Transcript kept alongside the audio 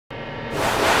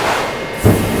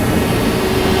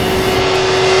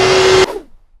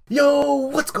Yo,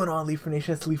 what's going on, Leafer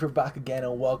Nation? It's Leafer back again,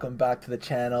 and welcome back to the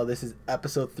channel. This is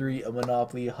episode 3 of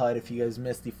Monopoly HUD. If you guys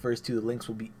missed the first two, the links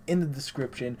will be in the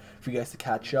description for you guys to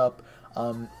catch up.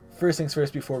 First things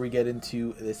first, before we get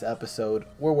into this episode,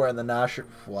 we're wearing the Nasher.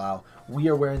 Wow, we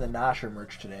are wearing the Nasher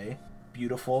merch today.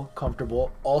 Beautiful,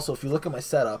 comfortable. Also, if you look at my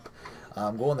setup,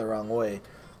 I'm going the wrong way.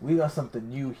 We got something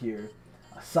new here.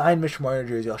 A signed Mitch Marner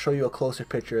jersey. I'll show you a closer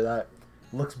picture of that.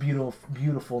 Looks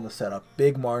beautiful in the setup.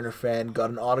 Big Marner fan.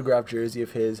 Got an autographed jersey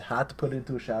of his. Had to put it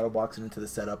into a shadow box and into the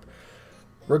setup.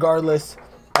 Regardless,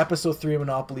 episode 3 of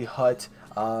Monopoly HUD.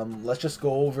 Let's just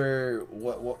go over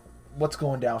what's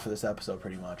going down for this episode,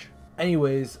 pretty much.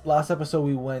 Anyways, last episode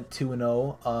we went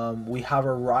 2-0. We have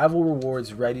our rival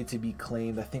rewards ready to be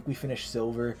claimed. I think we finished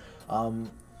silver.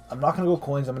 I'm not going to go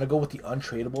coins. I'm going to go with the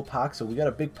untradeable pack. So we got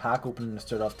a big pack opening to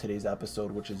start off today's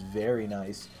episode, which is very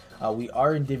nice. We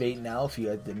are in Div 8 now, if you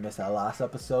guys didn't miss that last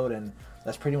episode, and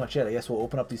that's pretty much it. I guess we'll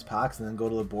open up these packs and then go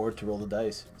to the board to roll the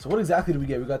dice. So what exactly do we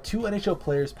get? We got 2 NHL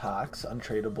players packs,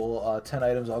 untradeable, 10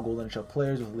 items, all gold NHL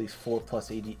players with at least 4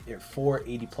 80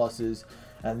 pluses,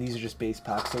 and these are just base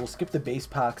packs. So we'll skip the base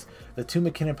packs. The 2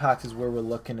 McKinnon packs is where we're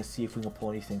looking to see if we can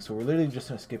pull anything. So we're literally just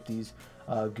going to skip these.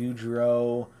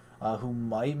 Goudreau, who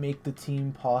might make the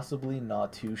team, possibly,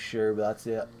 not too sure, but that's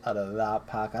it out of that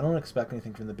pack. I don't expect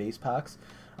anything from the base packs.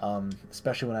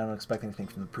 Especially when I don't expect anything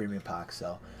from the premium pack.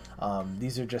 So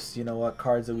these are just, you know what,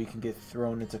 cards that we can get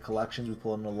thrown into collections. We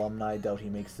pull an alumni, doubt he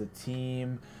makes the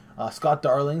team. Scott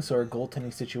Darling, so our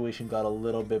goaltending situation got a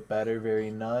little bit better,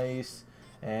 very nice.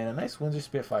 And a nice Windsor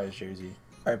Spitfires jersey.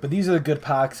 Alright, but these are the good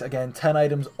packs. Again, 10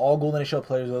 items, all gold NHL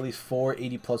players with at least 4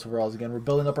 80 plus overalls. Again, we're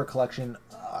building up our collection.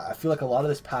 I feel like a lot of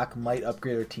this pack might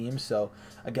upgrade our team. So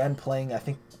again, playing, I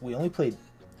think we only played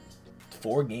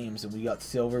 4 games and we got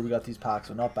silver. We got these packs,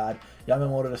 so not bad.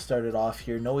 Yamamoto to start it off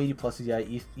here. No 80 pluses yet.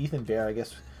 Ethan Bear, I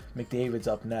guess McDavid's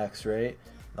up next, right?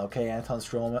 Okay, Anton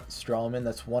Strawman,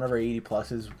 that's one of our 80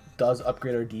 pluses. Does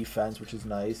upgrade our defense, which is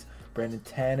nice. Brandon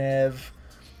Tanev,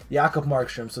 Jakob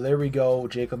Markstrom. So there we go,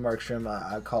 Jacob Markstrom.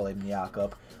 I call him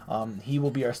Jakob. He will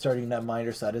be our starting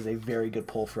netminder, so that is a very good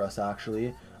pull for us,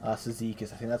 actually.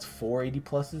 Sezikis, I think that's 4 80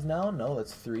 pluses now. No,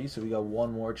 that's 3, so we got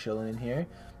 1 more chilling in here.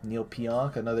 Neil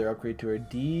Pionk, another upgrade to our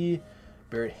D.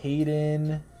 Barrett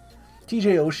Hayden.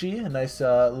 TJ Oshie, a nice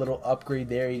little upgrade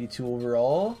there, 82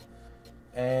 overall.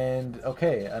 And,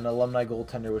 okay, an alumni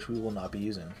goaltender, which we will not be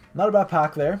using. Not a bad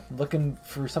pack there. Looking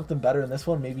for something better in this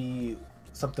one. Maybe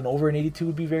something over an 82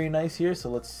 would be very nice here. So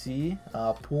let's see.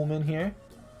 Pullman here.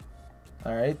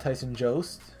 Alright, Tyson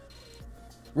Jost.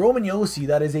 Roman Josi,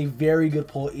 that is a very good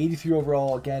pull. 83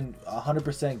 overall. Again,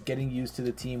 100% getting used to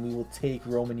the team. We will take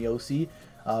Roman Josi.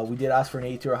 We did ask for an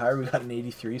 82 or higher. We got an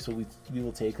 83, so we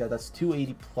will take that. That's 2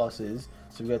 80 pluses.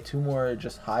 So we got 2 more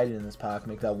just hiding in this pack.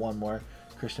 Make that 1 more.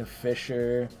 Christian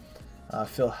Fisher,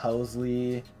 Phil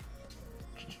Housley.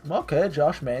 Okay,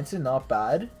 Josh Manson, not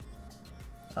bad.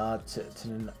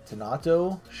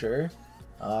 Tanato, sure.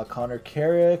 Connor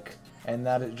Carrick. And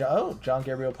that is, John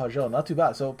Gabriel Pajot. Not too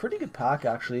bad. So pretty good pack,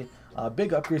 actually.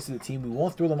 Big upgrades to the team. We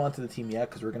won't throw them onto the team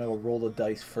yet because we're going to go roll the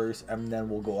dice first, and then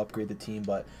we'll go upgrade the team.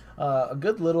 But a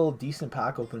good little decent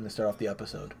pack opening to start off the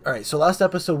episode. Alright, so last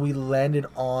episode we ended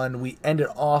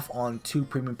off on 2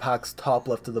 premium packs top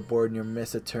left of the board near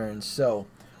Miss a Turn. So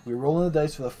we're rolling the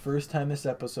dice for the first time this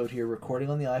episode here,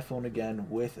 recording on the iPhone again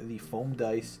with the foam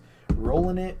dice.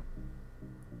 Rolling it.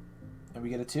 And we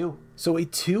get a 2. So a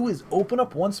 2 is open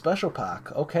up 1 special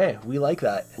pack. Okay, we like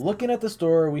that. Looking at the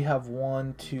store, we have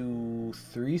 1, 2,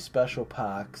 3 special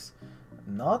packs.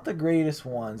 Not the greatest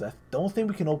ones. I don't think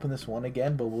we can open this one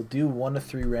again, but we'll do 1 to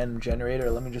 3 random generator.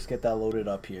 Let me just get that loaded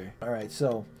up here. Alright,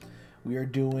 so we are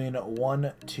doing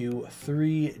 1, 2,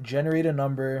 3, generate a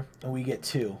number, and we get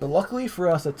 2. But luckily for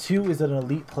us, a 2 is an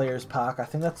elite players pack. I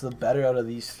think that's the better out of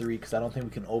these 3 because I don't think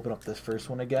we can open up this first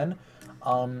one again.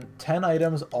 10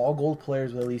 items, all gold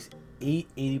players with at least 8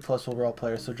 80 plus overall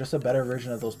players, so just a better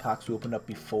version of those packs we opened up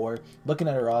before. Looking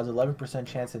at our odds, 11%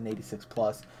 chance at an 86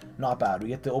 plus, not bad. We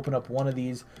get to open up one of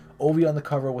these. Ovi on the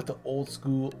cover with the old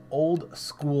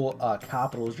school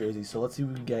Capitals jersey. So let's see if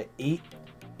we can get 8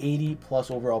 80 plus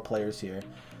overall players here.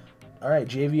 Alright,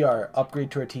 JVR,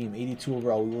 upgrade to our team, 82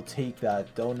 overall. We will take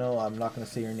that. Don't know, I'm not going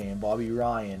to say your name. Bobby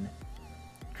Ryan,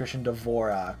 Christian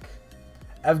Dvorak,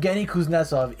 Evgeny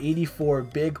Kuznetsov, 84,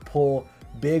 big pull,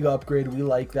 big upgrade. We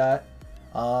like that.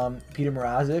 Peter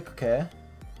Mrazek, okay.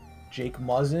 Jake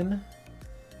Muzzin,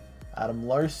 Adam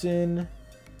Larson,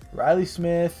 Riley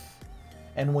Smith,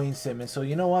 and Wayne Simmons. So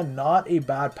you know what? Not a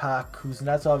bad pack.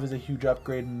 Kuznetsov is a huge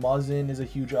upgrade. Muzzin is a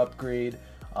huge upgrade.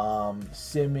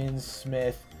 Simmons,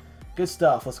 Smith, Good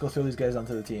stuff. Let's go throw these guys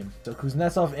onto the team. So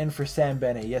Kuznetsov in for Sam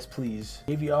Bennett. Yes, please.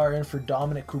 AVR in for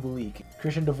Dominic Kubalik.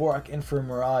 Christian Dvorak in for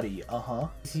Murati.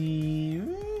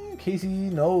 Casey,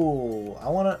 no. I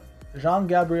want to...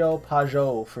 Jean-Gabriel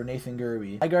Pajot for Nathan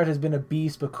Gerby. Igart has been a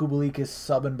beast, but Kubalik is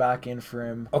subbing back in for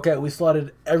him. Okay, we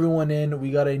slotted everyone in. We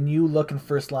got a new looking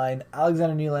first line.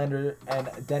 Alexander Nylander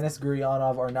and Denis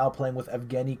Guryanov are now playing with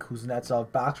Evgeny Kuznetsov.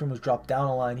 Backstrom was dropped down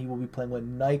a line. He will be playing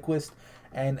with Nyquist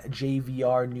and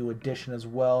JVR, new addition as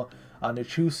well.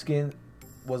 Nichushkin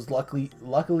was luckily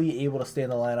able to stay in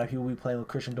the lineup. He will be playing with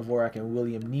Christian Dvorak and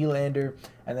William Nylander.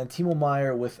 And then Timo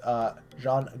Meier with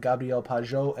Jean-Gabriel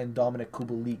Pajot and Dominic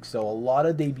Kubalik. So a lot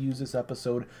of debuts this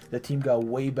episode. The team got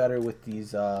way better with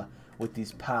these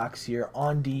packs here.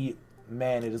 On D,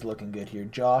 man, it is looking good here.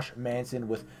 Josh Manson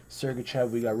with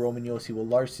Sergachev. We got Roman Josi with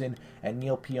Larson and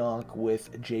Neil Pionk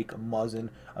with Jake Muzzin.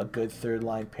 A good third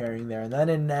line pairing there. And then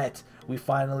in net, we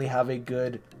finally have a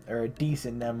good or a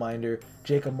decent netminder.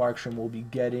 Jacob Markstrom will be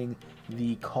getting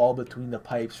the call between the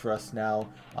pipes for us now.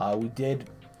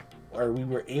 We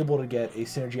were able to get a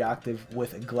synergy active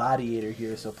with Gladiator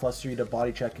here, so +3 to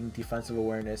body checking, defensive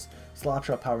awareness, slot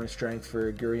shot power and strength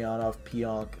for Guryanov,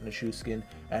 Pionk, Nichushkin,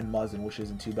 and Muzzin, which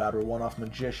isn't too bad. We're one off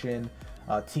Magician.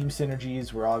 Team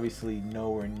synergies, we're obviously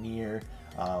nowhere near.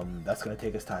 That's going to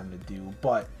take us time to do,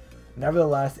 but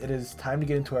nevertheless, it is time to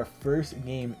get into our first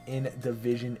game in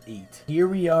Division 8. Here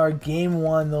we are, Game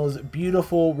 1, those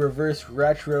beautiful reverse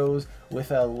retros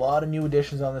with a lot of new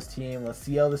additions on this team. Let's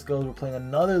see how this goes. We're playing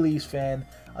another Leafs fan.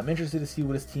 I'm interested to see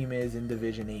what his team is in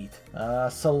Division 8.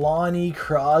 Solani,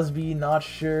 Crosby, not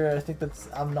sure.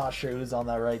 I'm not sure who's on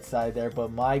that right side there,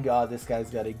 but my God, this guy's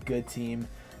got a good team.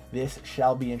 This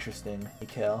shall be interesting.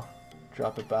 Mikhail,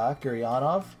 drop it back.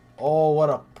 Guryanov. Oh, what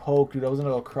a poke, dude. I was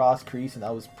going to go cross crease, and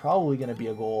that was probably going to be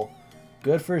a goal.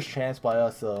 Good first chance by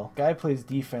us, though. Guy plays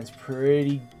defense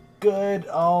pretty good.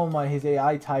 Oh, my. His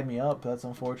AI tied me up. That's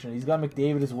unfortunate. He's got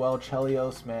McDavid as well.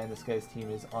 Chelios. Man, this guy's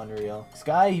team is unreal. This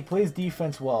guy, he plays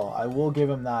defense well. I will give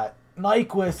him that.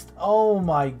 Nyquist. Oh,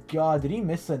 my God. Did he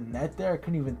miss a net there? I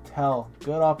couldn't even tell.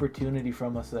 Good opportunity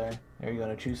from us there. There you go,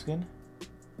 Nichushkin.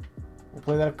 We'll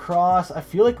play that across. I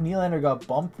feel like Nylander got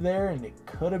bumped there, and it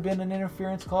could have been an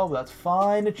interference call, but that's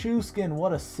fine. Nichushkin,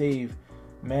 what a save.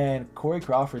 Man, Corey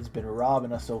Crawford's been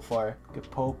robbing us so far. Good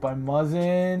poke by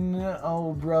Muzzin.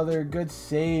 Oh, brother. Good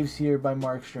saves here by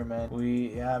Markstrom, man.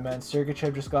 Yeah, man,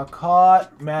 Sergachev just got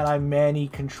caught. Man, I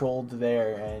controlled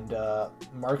there, and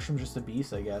Markstrom's just a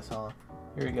beast, I guess, huh?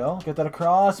 Here we go. Get that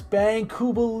across. Bang.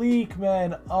 Kubalik,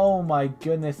 man. Oh, my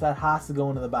goodness. That has to go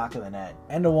into the back of the net.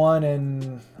 End of one,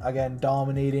 and again,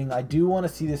 dominating. I do want to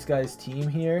see this guy's team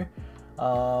here.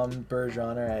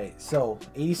 Bergeron. All right. So,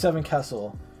 87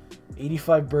 Kessel.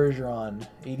 85 Bergeron.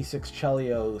 86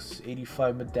 Chelios.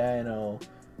 85 Medano.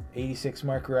 86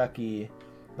 Mark Recchi.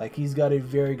 Like, he's got a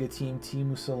very good team.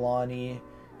 Teemu Solani.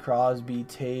 Crosby.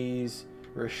 Taze.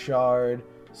 Richard.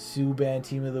 Subban,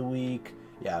 Team of the Week.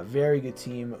 Yeah, very good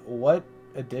team. What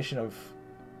addition of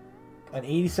an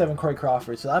 87 Corey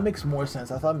Crawford. So that makes more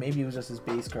sense. I thought maybe it was just his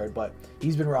base card, but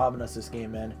he's been robbing us this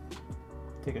game, man.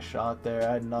 Take a shot there.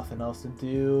 I had nothing else to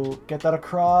do. Get that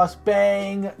across.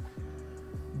 Bang!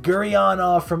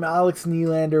 Guryanov from Alex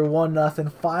Nylander.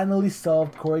 1-0. Finally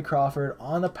solved Corey Crawford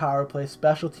on the power play.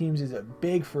 Special teams is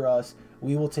big for us.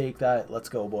 We will take that. Let's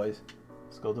go, boys.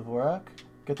 Let's go, Dvorak.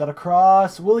 Get that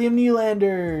across. William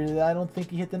Nylander. I don't think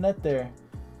he hit the net there.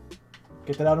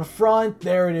 Get that out in front.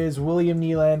 There it is. William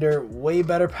Nylander. Way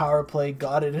better power play.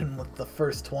 Got it in with the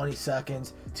first 20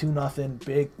 seconds. 2-0.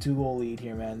 Big 2-goal lead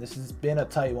here, man. This has been a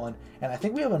tight one. And I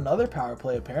think we have another power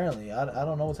play, apparently. I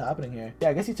don't know what's happening here. Yeah,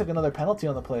 I guess he took another penalty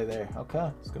on the play there. Okay.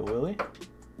 Let's go, Willie.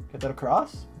 Get that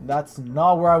across. That's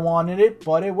not where I wanted it,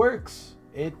 but it works.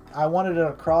 I wanted it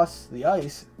across the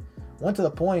ice. Went to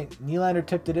the point. Nylander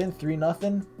tipped it in.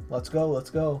 3-0. Let's go. Let's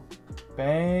go.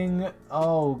 Bang.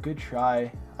 Oh, good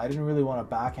try. I didn't really want a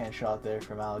backhand shot there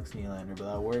from Alex Nylander,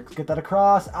 but that works. Get that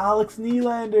across. Alex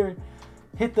Nylander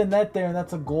hit the net there, and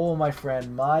that's a goal, my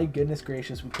friend. My goodness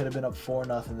gracious, we could have been up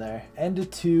 4-0 there. End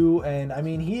of 2, and I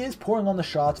mean, he is pouring on the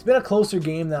shots. It's been a closer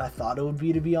game than I thought it would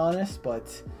be, to be honest,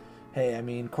 but hey, I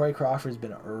mean, Corey Crawford's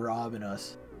been robbing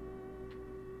us.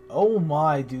 Oh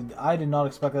my, dude, I did not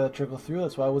expect that to trickle through.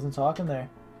 That's why I wasn't talking there.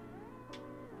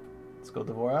 Let's go,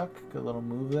 Dvorak. Good little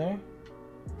move there.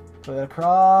 Play that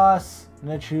across.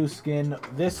 Nichushkin.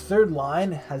 This third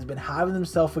line has been having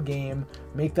themselves a game.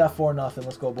 Make that 4-0.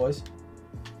 Let's go, boys.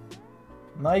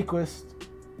 Nyquist.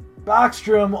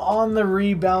 Backstrom on the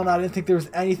rebound. I didn't think there was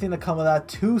anything to come of that.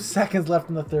 2 seconds left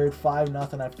in the third.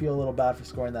 5-0. I feel a little bad for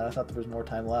scoring that. I thought there was more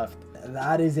time left.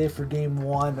 That is it for game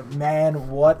 1. Man,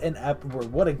 what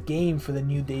a game for the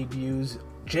new debuts.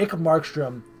 Jacob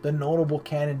Markstrom, the notable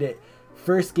candidate.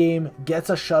 First game,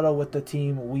 gets a shutout with the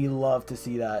team. We love to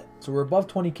see that. So we're above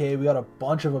 20K. We got a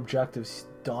bunch of objectives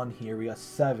done here. We got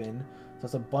 7. So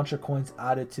that's a bunch of coins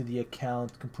added to the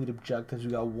account. Complete objectives.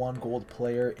 We got 1 gold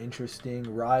player.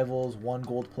 Interesting. Rivals, 1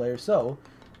 gold player. So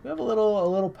we have a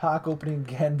little pack opening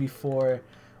again before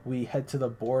we head to the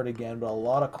board again. But a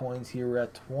lot of coins here. We're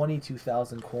at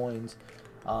 22,000 coins.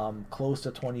 Close to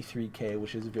 23K,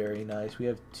 which is very nice. We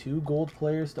have 2 gold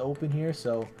players to open here.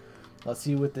 So let's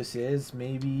see what this is.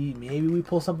 Maybe we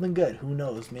pull something good. Who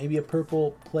knows? Maybe a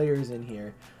purple player's in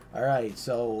here. All right.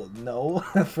 So no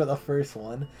for the first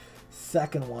one.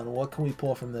 Second one, what can we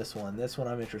pull from this one? This one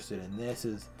I'm interested in. This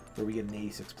is where we get an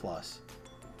 86 plus.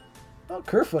 Oh,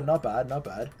 Kerfoot, not bad, not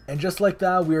bad. And just like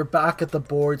that, we are back at the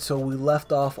board. So we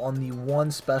left off on the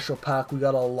 1 special pack. We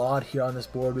got a lot here on this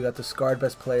board. We got the Scarred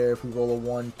Best Player. If we roll a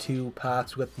 1, 2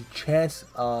 packs, we got the chance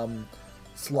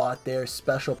slot there.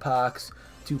 Special packs,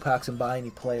 2 packs, and buy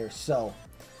any player. So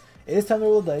it is time to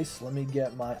roll the dice. Let me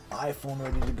get my iPhone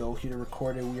ready to go here to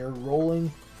record it. We are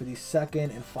rolling for the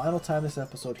second and final time this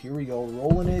episode. Here we go,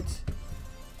 rolling it,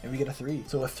 and we get a 3.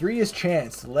 So a 3 is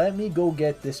chance. Let me go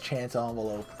get this chance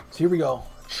envelope. So here we go,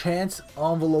 chance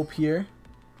envelope here.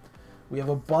 We have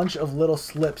a bunch of little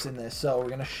slips in this, so we're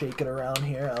gonna shake it around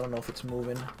here. I don't know if it's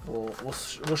moving. We'll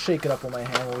shake it up with my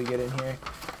hand when we get in here.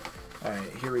 All right,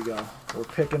 here we go. We're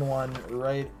picking one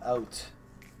right out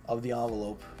of the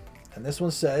envelope, and this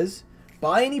one says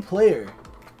buy any player.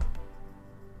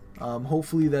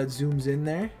 Hopefully that zooms in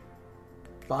there.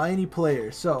 Buy any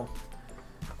player. So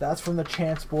that's from the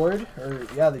chance board, or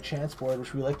yeah, the chance board,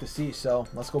 which we like to see. So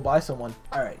let's go buy someone.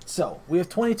 All right, so we have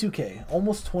 22K,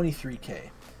 almost 23K.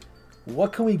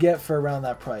 What can we get for around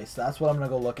that price? That's what I'm gonna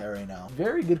go look at right now.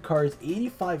 Very good cards.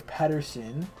 85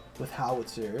 Pedersen with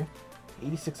Howitzer.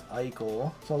 86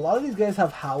 Eichel. So a lot of these guys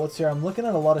have Howitzer. I'm looking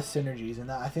at a lot of synergies,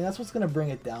 and I think that's what's going to bring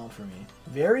it down for me.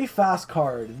 Very fast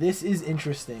card. This is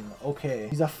interesting. Okay.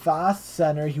 He's a fast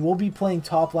center. He will be playing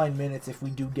top line minutes if we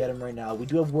do get him right now. We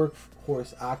do have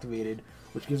Workhorse activated,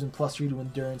 which gives him +3 to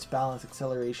endurance, balance,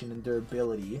 acceleration, and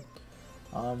durability.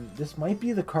 This might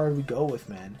be the card we go with,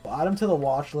 man. I'll add him to the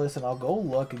watch list, and I'll go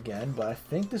look again, but I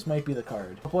think this might be the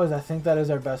card. Boys, I think that is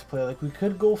our best play. Like, we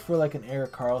could go for, like, an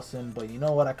Erik Karlsson, but you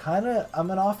know what?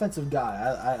 I'm an offensive guy.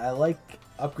 I like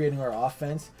upgrading our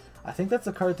offense. I think that's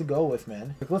the card to go with,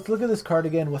 man. Like, let's look at this card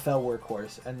again without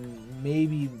Workhorse, and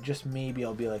maybe, just maybe,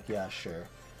 I'll be like, yeah, sure.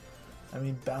 I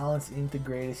mean, balance,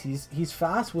 integrated. He's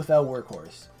fast without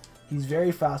Workhorse. He's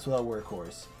very fast without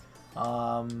Workhorse.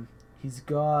 He's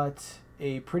got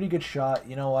a pretty good shot.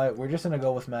 You know what? We're just going to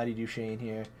go with Matty Duchene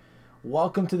here.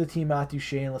 Welcome to the team, Matt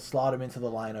Duchene. Let's slot him into the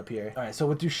lineup here. All right, so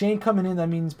with Duchene coming in, that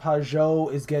means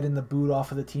Pajot is getting the boot off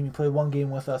of the team. He played 1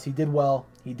 game with us. He did well.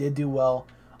 He did do well.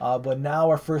 But now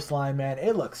our first line, man,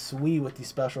 it looks sweet with these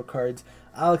special cards.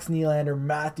 Alex Nylander,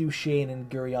 Matt Duchene, and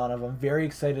Guryanov. I'm very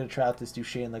excited to try out this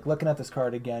Duchene. Like, looking at this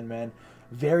card again, man.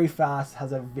 Very fast,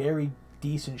 has a very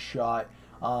decent shot.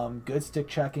 Good stick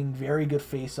checking, very good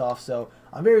face-off, so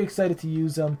I'm very excited to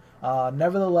use them.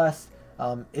 Nevertheless,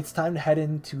 it's time to head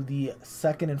into the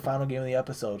second and final game of the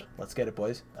episode. Let's get it,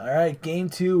 boys. Alright, game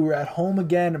 2, we're at home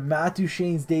again. Matt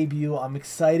Duchene's debut. I'm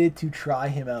excited to try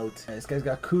him out. This guy's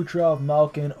got Kucherov,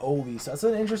 Malkin, Ovi, so that's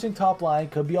an interesting top line.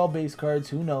 Could be all base cards,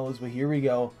 who knows, but here we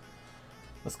go.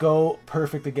 Let's go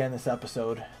perfect again this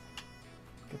episode.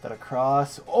 Get that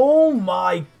across. Oh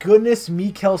my goodness,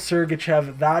 Mikhail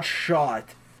Sergachev, that shot.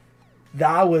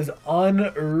 That was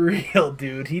unreal,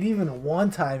 dude. He'd even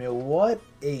one-time it. What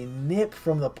a nip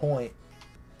from the point.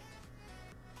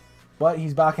 But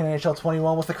he's back in NHL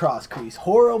 21 with the cross crease.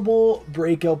 Horrible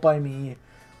breakout by me.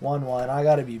 1-1. I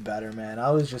gotta be better, man.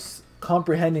 I was just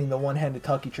comprehending the one-handed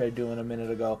tuck he tried doing a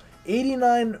minute ago.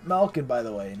 89 Malkin, by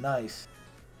the way. Nice.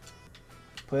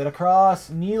 Played across.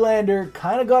 Nylander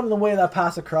kind of got in the way of that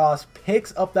pass across.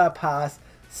 Picks up that pass.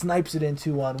 Snipes it in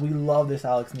 2-1. We love this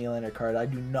Alex Nylander card. I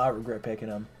do not regret picking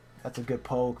him. That's a good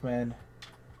poke, man.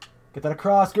 Get that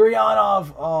across.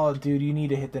 Guryanov. Oh, dude, you need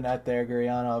to hit the net there,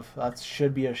 Guryanov. That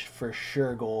should be a for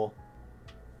sure goal.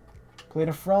 Played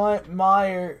in front.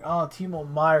 Meyer. Oh, Timo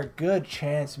Meyer. Good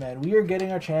chance, man. We are getting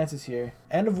our chances here.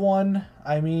 End of 1.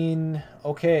 I mean,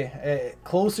 okay.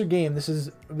 Closer game. This has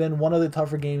been one of the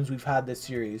tougher games we've had this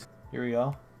series. Here we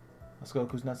go. Let's go,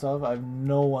 Kuznetsov. I have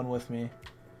no one with me.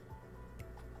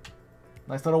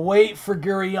 Nice little wait for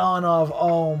Guryanov.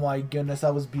 Oh my goodness,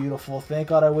 that was beautiful. Thank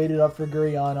God I waited up for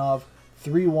Guryanov.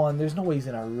 3-1. There's no way he's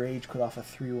gonna rage quit off a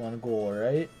 3-1 goal,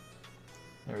 right?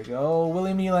 There we go.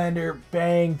 William Nylander.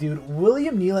 Bang, dude.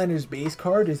 William Nylander's base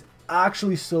card is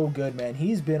actually so good, man.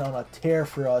 He's been on a tear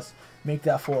for us. Make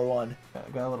that 4-1.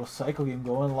 Got a little cycle game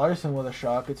going. Larson with a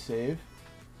shot. Good save.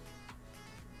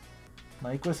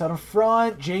 Nyquist out in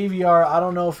front. JVR. I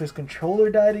don't know if his controller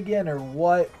died again or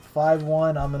what.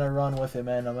 5-1. I'm going to run with it,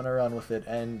 man. I'm going to run with it.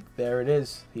 And there it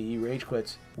is. He rage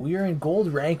quits. We are in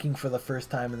gold ranking for the first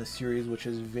time in the series, which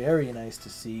is very nice to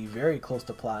see. Very close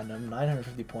to platinum.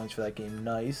 950 points for that game.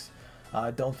 Nice.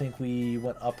 I don't think we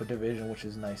went up a division, which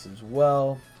is nice as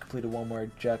well. Completed one more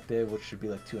objective, which should be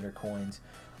like 200 coins.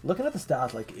 Looking at the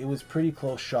stats, like, it was pretty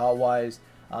close shot-wise.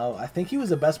 I think he was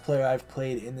the best player I've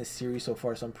played in this series so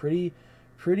far, so I'm pretty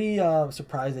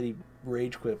surprised that he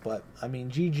rage quit. But I mean,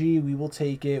 GG, we will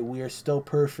take it. We are still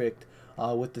perfect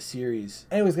with the series.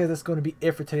 Anyways, guys, that's going to be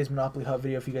it for today's Monopoly Hut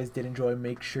video. If you guys did enjoy,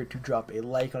 make sure to drop a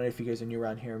like on it. If you guys are new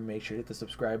around here, make sure to hit the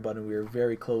subscribe button. We are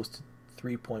very close to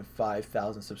 3.5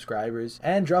 thousand subscribers,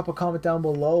 and drop a comment down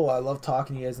below. I love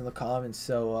talking to you guys in the comments.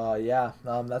 So yeah,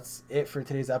 that's it for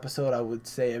today's episode. I would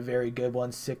say a very good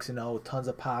one. 6-0, tons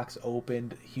of packs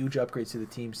opened, huge upgrades to the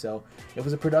team, so it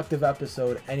was a productive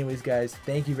episode. Anyways, guys,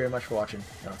 thank you very much for watching,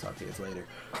 and I'll talk to you guys later.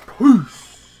 Peace.